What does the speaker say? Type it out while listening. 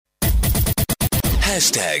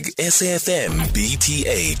#SAFMBTH.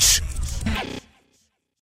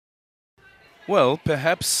 Well,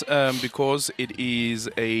 perhaps because it is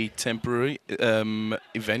a temporary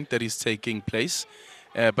event that is taking place,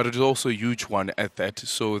 but it is also a huge one at that.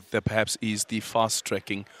 So there perhaps is the fast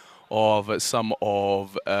tracking of some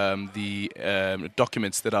of the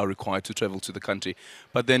documents that are required to travel to the country.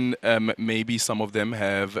 But then maybe some of them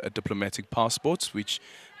have diplomatic passports, which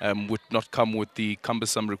would not come with the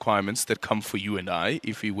cumbersome requirements that come for you and I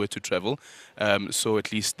if we were to travel. So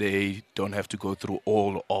at least they don't have to go through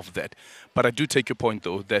all of that. But I do take your point,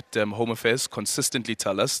 though, that Home Affairs consistently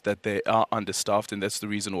tell us that they are understaffed, and that's the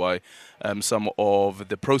reason why some of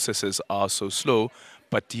the processes are so slow.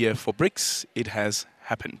 But here for Brics, it has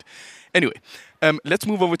happened. Anyway, let's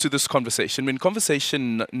move over to this conversation. We're in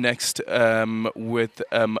conversation next with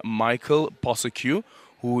Michael Bociurkiw,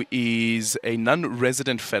 who is a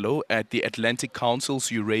non-resident fellow at the Atlantic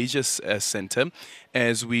Council's Eurasia Center,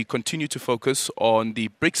 as we continue to focus on the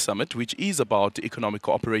Brics Summit, which is about economic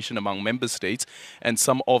cooperation among member states and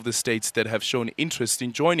some of the states that have shown interest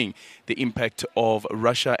in joining. The impact of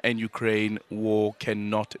Russia and Ukraine war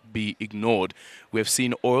cannot be ignored. We have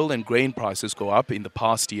seen oil and grain prices go up in the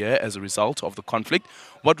past year as a result of the conflict.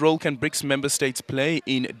 What role can Brics member states play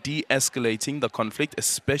in de-escalating the conflict,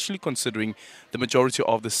 especially considering the majority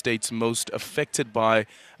of the states most affected by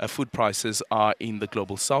food prices are in the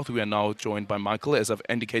global south? We are now joined by Michael, as I've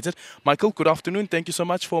indicated. Michael, good afternoon. Thank you so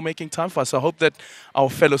much for making time for us. I hope that our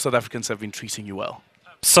fellow South Africans have been treating you well.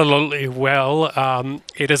 Absolutely well.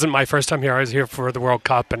 It isn't my first time here. I was here for the World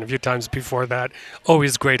Cup and a few times before that.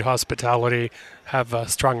 Always great hospitality. Have a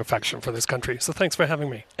strong affection for this country. So thanks for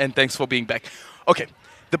having me. And thanks for being back. Okay.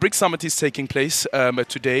 The Brics Summit is taking place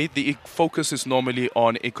today. The focus is normally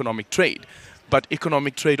on economic trade. But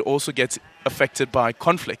economic trade also gets affected by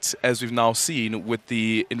conflicts, as we've now seen with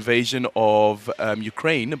the invasion of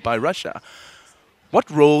Ukraine by Russia. What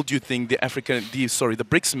role do you think the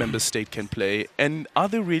Brics member state can play? And are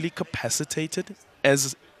they really capacitated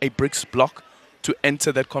as a Brics bloc to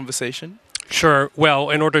enter that conversation? Sure. Well,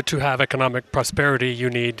 in order to have economic prosperity, you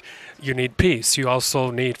need peace. You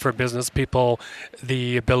also need, for business people,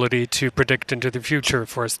 the ability to predict into the future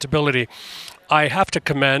for stability. I have to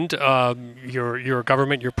commend your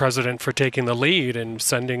government, your president, for taking the lead and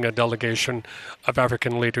sending a delegation of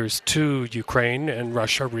African leaders to Ukraine and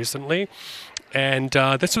Russia recently. And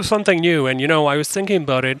this was something new. And, I was thinking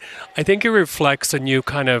about it. I think it reflects a new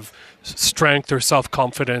kind of strength or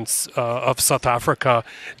self-confidence of South Africa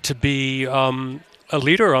to be a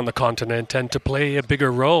leader on the continent and to play a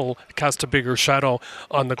bigger role, cast a bigger shadow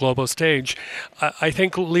on the global stage. I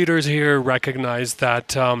think leaders here recognize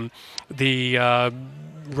that the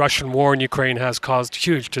Russian war in Ukraine has caused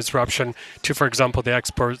huge disruption to, for example, the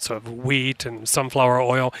exports of wheat and sunflower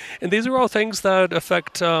oil. And these are all things that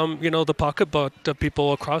affect, the pocketbook of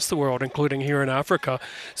people across the world, including here in Africa.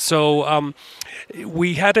 So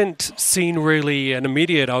we hadn't seen really an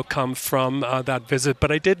immediate outcome from that visit.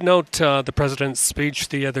 But I did note the president's speech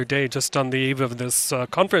the other day, just on the eve of this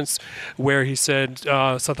conference, where he said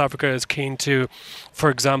South Africa is keen to, for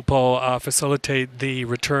example, facilitate the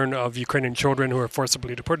return of Ukrainian children who are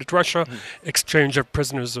forcibly deported to Russia, exchange of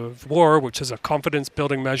prisoners of war, which is a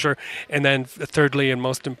confidence-building measure, and then thirdly, and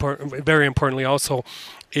very importantly also,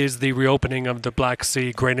 is the reopening of the Black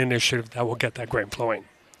Sea grain initiative that will get that grain flowing.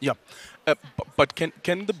 Yeah, but can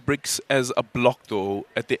the Brics as a bloc, though,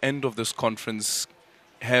 at the end of this conference,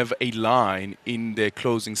 have a line in their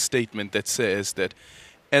closing statement that says that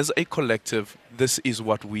as a collective, this is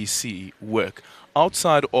what we see work,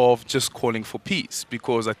 outside of just calling for peace?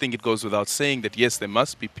 Because I think it goes without saying that, yes, there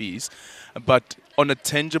must be peace, but on a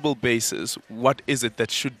tangible basis, what is it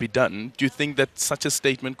that should be done? Do you think that such a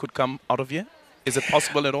statement could come out of here? Is it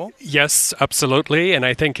possible at all? Yes, absolutely. And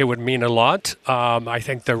I think it would mean a lot. I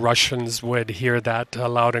think the Russians would hear that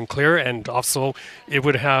loud and clear. And also it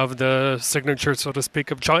would have the signature, so to speak,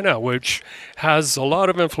 of China, which has a lot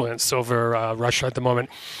of influence over Russia at the moment.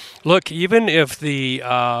 Look, even if the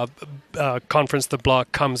conference, the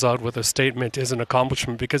bloc, comes out with a statement is an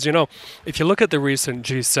accomplishment, because, if you look at the recent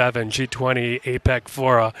G7, G20, APEC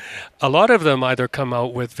fora, a lot of them either come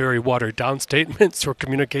out with very watered down statements or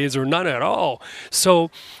communiques or none at all.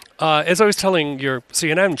 So As I was telling your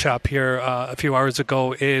CNN chap here a few hours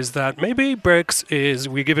ago, is that maybe BRICS is,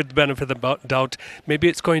 we give it the benefit of the doubt, maybe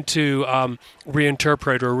it's going to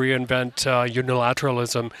reinterpret or reinvent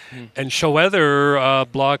unilateralism and show other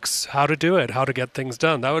blocs how to do it, how to get things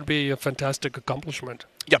done. That would be a fantastic accomplishment.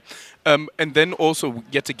 Yeah, and then also,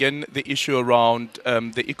 yet again, the issue around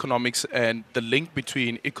the economics and the link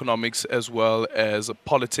between economics as well as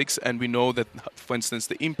politics. And we know that, for instance,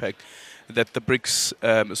 the impact that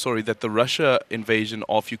that the Russia invasion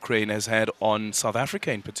of Ukraine has had on South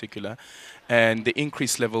Africa in particular, and the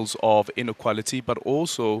increased levels of inequality, but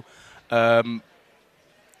also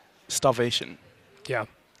starvation. Yeah.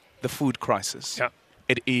 The food crisis. Yeah.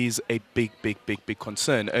 It is a big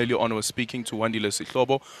concern. Earlier on, I was speaking to Wandile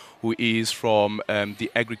Sihlobo, who is from the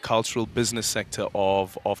agricultural business sector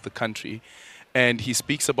of the country. And he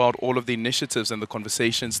speaks about all of the initiatives and the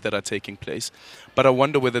conversations that are taking place. But I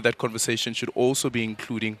wonder whether that conversation should also be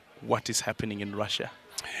including what is happening in Russia.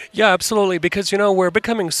 Yeah, absolutely. Because, we're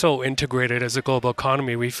becoming so integrated as a global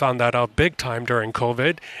economy. We found that out big time during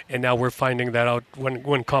COVID. And now we're finding that out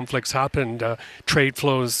when conflicts happen, trade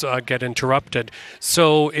flows get interrupted.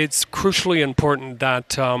 So it's crucially important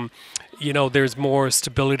that there's more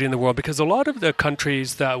stability in the world, because a lot of the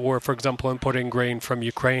countries that were, for example, importing grain from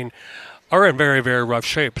Ukraine are in very, very rough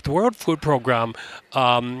shape. The World Food Program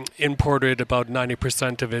imported about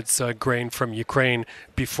 90% of its grain from Ukraine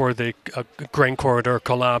before the grain corridor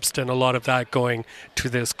collapsed, and a lot of that going to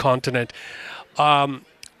this continent.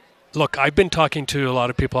 Look, I've been talking to a lot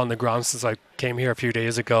of people on the ground since I came here a few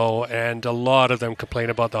days ago, and a lot of them complain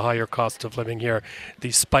about the higher cost of living here,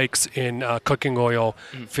 the spikes in cooking oil,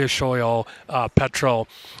 fish oil, petrol.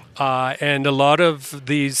 And a lot of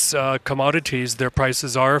these commodities, their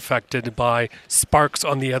prices are affected by sparks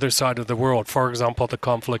on the other side of the world, for example, the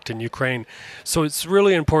conflict in Ukraine. So it's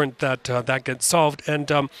really important that that gets solved. And,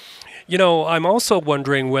 I'm also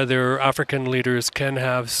wondering whether African leaders can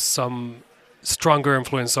have some stronger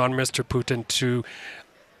influence on Mr. Putin to,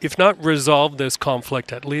 if not resolve this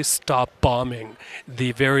conflict, at least stop bombing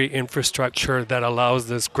the very infrastructure that allows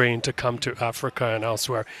this grain to come to Africa and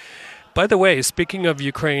elsewhere. By the way, speaking of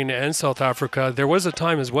Ukraine and South Africa, there was a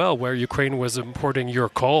time as well where Ukraine was importing your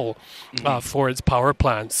coal for its power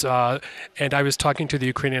plants. And I was talking to the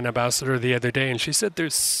Ukrainian ambassador the other day, and she said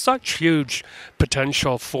there's such huge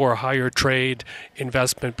potential for higher trade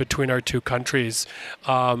investment between our two countries.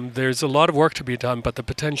 There's a lot of work to be done, but the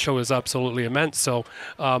potential is absolutely immense. So,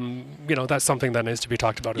 that's something that needs to be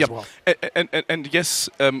talked about as well. And yes,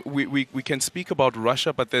 we can speak about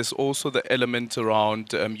Russia, but there's also the element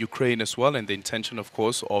around Ukraine as well, and the intention, of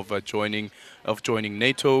course, of joining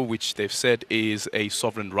NATO, which they've said is a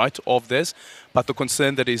sovereign right of theirs, but the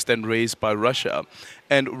concern that is then raised by Russia,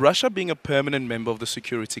 and Russia being a permanent member of the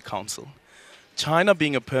Security Council, China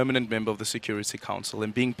being a permanent member of the Security Council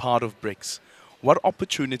and being part of BRICS, what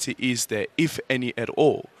opportunity is there, if any at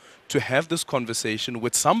all, to have this conversation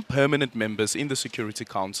with some permanent members in the Security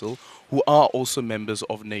Council who are also members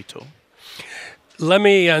of NATO? Let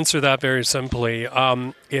me answer that very simply.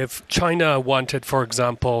 If China wanted, for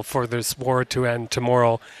example, for this war to end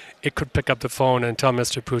tomorrow, it could pick up the phone and tell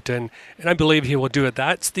Mr. Putin, and I believe he will do it.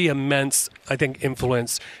 That's the immense, I think,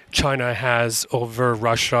 influence China has over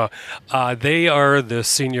Russia. They are the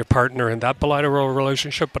senior partner in that bilateral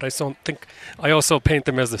relationship, but I also paint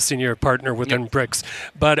them as the senior partner within BRICS.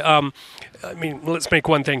 But let's make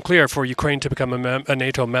one thing clear. For Ukraine to become a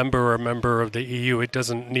NATO member or a member of the EU, it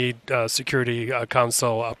doesn't need Security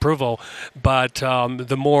Council approval, but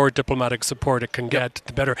the more diplomatic support it can get,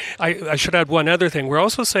 the better. I should add one other thing. We're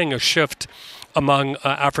also seeing a shift among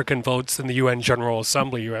African votes in the UN General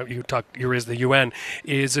Assembly. You raised the UN.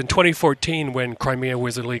 Is in 2014, when Crimea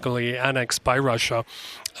was illegally annexed by Russia,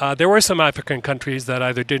 there were some African countries that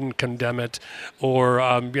either didn't condemn it or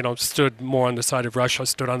stood more on the side of Russia,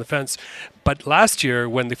 stood on the fence. But last year,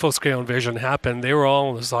 when the full-scale invasion happened, they were all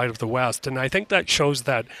on the side of the West. And I think that shows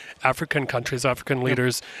that African countries, African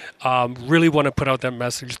leaders really want to put out that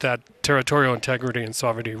message that territorial integrity and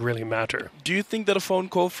sovereignty really matter. Do you think that a phone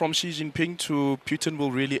call from Xi Jinping to Putin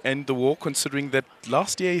will really end the war, considering that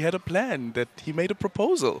last year he had a plan, that he made a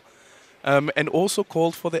proposal? And also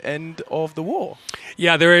called for the end of the war.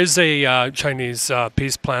 Yeah, there is a Chinese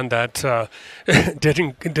peace plan that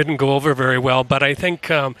didn't go over very well. But I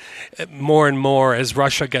think more and more, as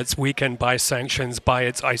Russia gets weakened by sanctions, by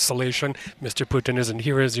its isolation, Mr. Putin isn't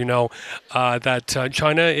here, as you know, that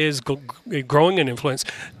China is growing in influence.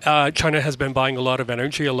 China has been buying a lot of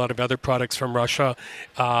energy, a lot of other products from Russia.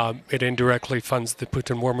 It indirectly funds the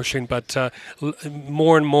Putin war machine. But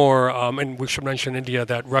more and more, and we should mention India,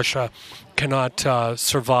 that Russia cannot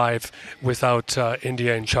survive without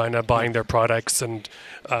India and China buying their products and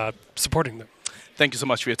supporting them. Thank you so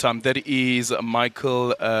much for your time. That is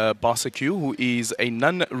Michael Bociurkiw, who is a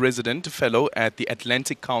non-resident fellow at the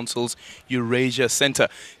Atlantic Council's Eurasia Center.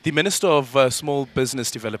 The Minister of Small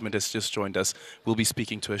Business Development has just joined us. We'll be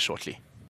speaking to her shortly.